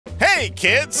Hey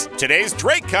kids, today's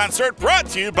Drake concert brought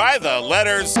to you by the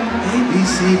letters A, B,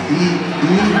 C, D, E,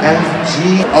 F,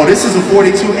 G. Oh, this is a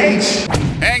 42H.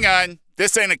 Hang on,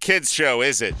 this ain't a kid's show,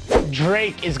 is it?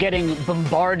 Drake is getting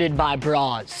bombarded by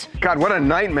bras. God, what a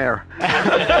nightmare.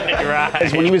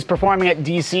 Right. When he was performing at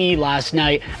DC last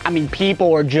night, I mean, people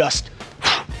were just...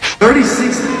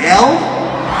 36L?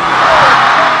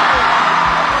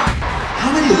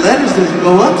 How many letters does it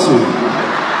go up to?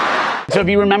 So if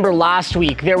you remember last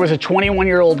week, there was a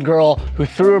 21-year-old girl who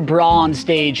threw a bra on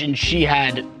stage and she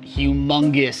had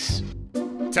humongous...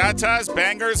 Tatas,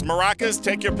 bangers, maracas,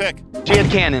 take your pick. She had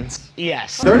cannons.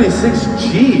 Yes.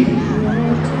 36G.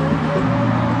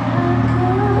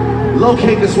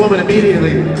 Locate this woman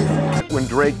immediately. When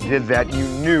Drake did that, you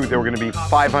knew there were going to be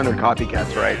 500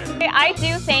 copycats, right? I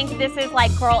do think this is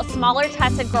like smaller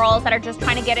tested girls that are just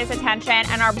trying to get his attention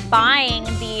and are buying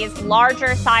these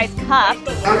larger size cups.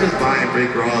 I'm just buying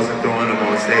big bras and throwing them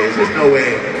on stage. There's no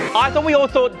way. I thought we all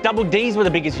thought double Ds were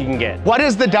the biggest you can get. What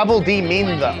does the double D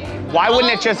mean, though? Why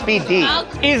wouldn't it just be D?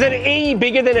 Is an E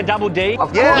bigger than a double D?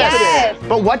 Of course Yes. it is.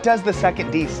 But what does the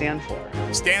second D stand for?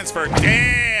 Stands for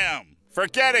damn.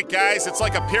 Forget it, guys. It's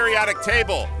like a periodic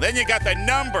table. Then you got the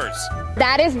numbers.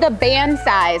 That is the band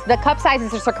size. The cup size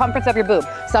is the circumference of your boob.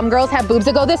 Some girls have boobs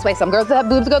that go this way. Some girls have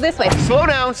boobs that go this way. Slow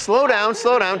down, slow down,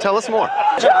 slow down. Tell us more.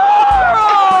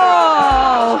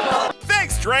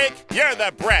 Thanks, Drake. You're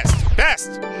the best.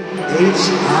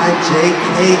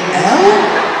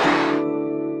 H-I-J-K-L?